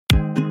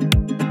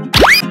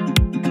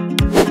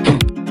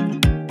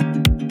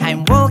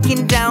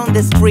walking down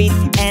the street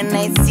and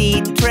I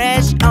see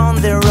trash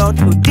on the road.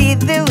 Who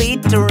did the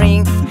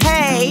littering?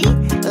 Hey,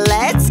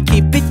 let's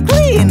keep it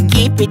clean.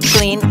 Keep it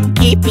clean,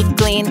 keep it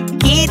clean.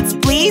 Kids,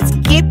 please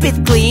keep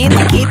it clean.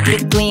 Keep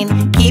it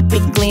clean, keep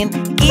it clean.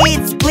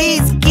 Kids,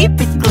 please keep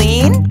it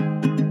clean.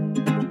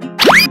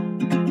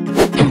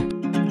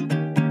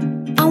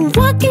 I'm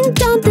walking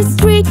down the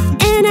street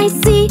and I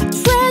see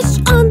trash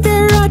on the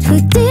road.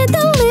 Who did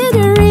the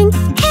littering?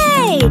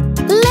 Hey,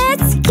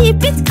 let's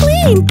keep it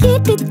clean.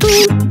 Keep it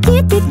clean,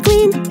 keep it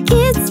clean.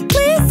 Kids,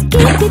 please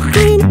keep it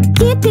clean.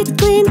 Keep it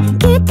clean,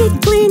 keep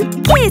it clean.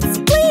 Kids,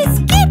 please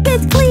keep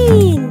it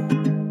clean.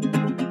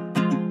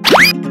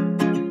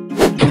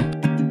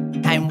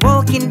 I'm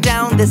walking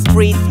down the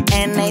street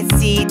and I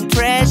see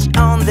trash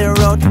on the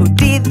road. Who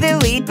did the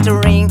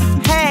littering?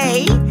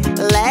 Hey,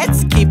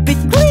 let's keep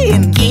it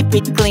clean. Keep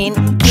it clean,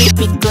 keep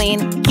it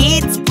clean.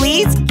 Kids,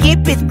 please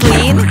keep it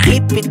clean.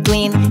 Keep it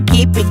clean,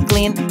 keep it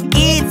clean.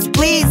 Kids,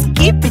 please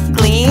keep it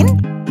clean.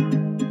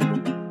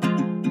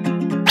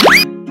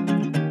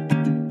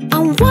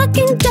 I'm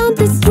walking down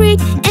the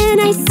street and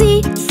I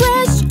see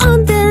trash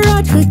on the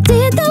road. Who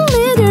did the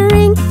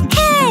littering?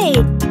 Hey,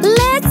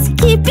 let's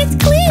keep it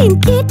clean.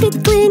 Keep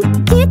it clean,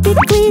 keep it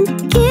clean.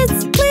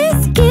 Kids,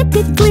 please keep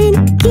it clean.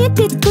 Keep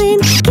it clean,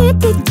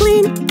 keep it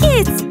clean.